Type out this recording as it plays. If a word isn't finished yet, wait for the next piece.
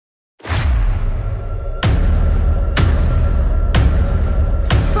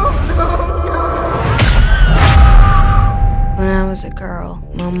was a girl,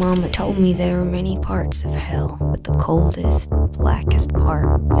 my mama told me there were many parts of hell, but the coldest, blackest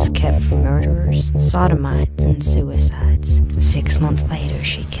part was kept for murderers, sodomites, and suicides. 6 months later,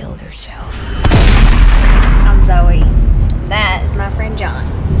 she killed herself. I'm Zoe. That is my friend John.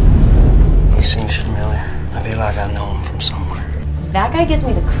 He seems familiar. I feel like I know him from somewhere. That guy gives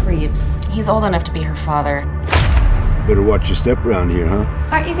me the creeps. He's old enough to be her father. Better watch your step around here, huh?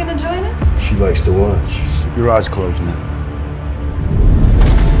 Aren't you gonna join us? She likes to watch. Keep your eyes closed now.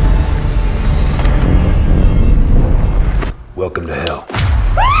 Welcome to hell.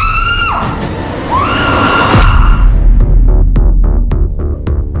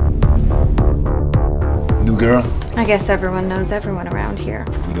 New girl? I guess everyone knows everyone around here.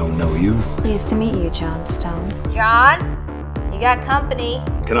 We don't know you. Pleased to meet you, John Stone. John, you got company.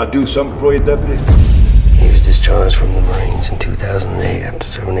 Can I do something for you, deputy? He was discharged from the Marines in 2008 after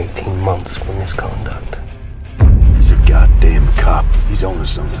serving 18 months for misconduct. He's a goddamn cop. He's on to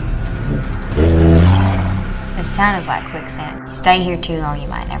something. This town is like quicksand. You stay here too long, you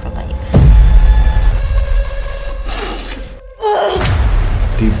might never leave.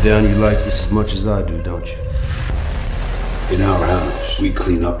 Deep down, you like this as much as I do, don't you? In our house, we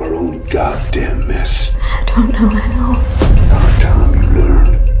clean up our own goddamn mess. I don't know how. Our time you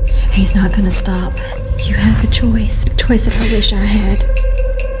learn. He's not gonna stop. You have a choice. A choice that I wish I had.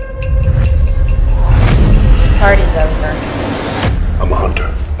 Party's over. I'm a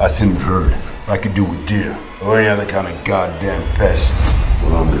hunter. I thin herd. I could do with deer or any other kind of goddamn pest.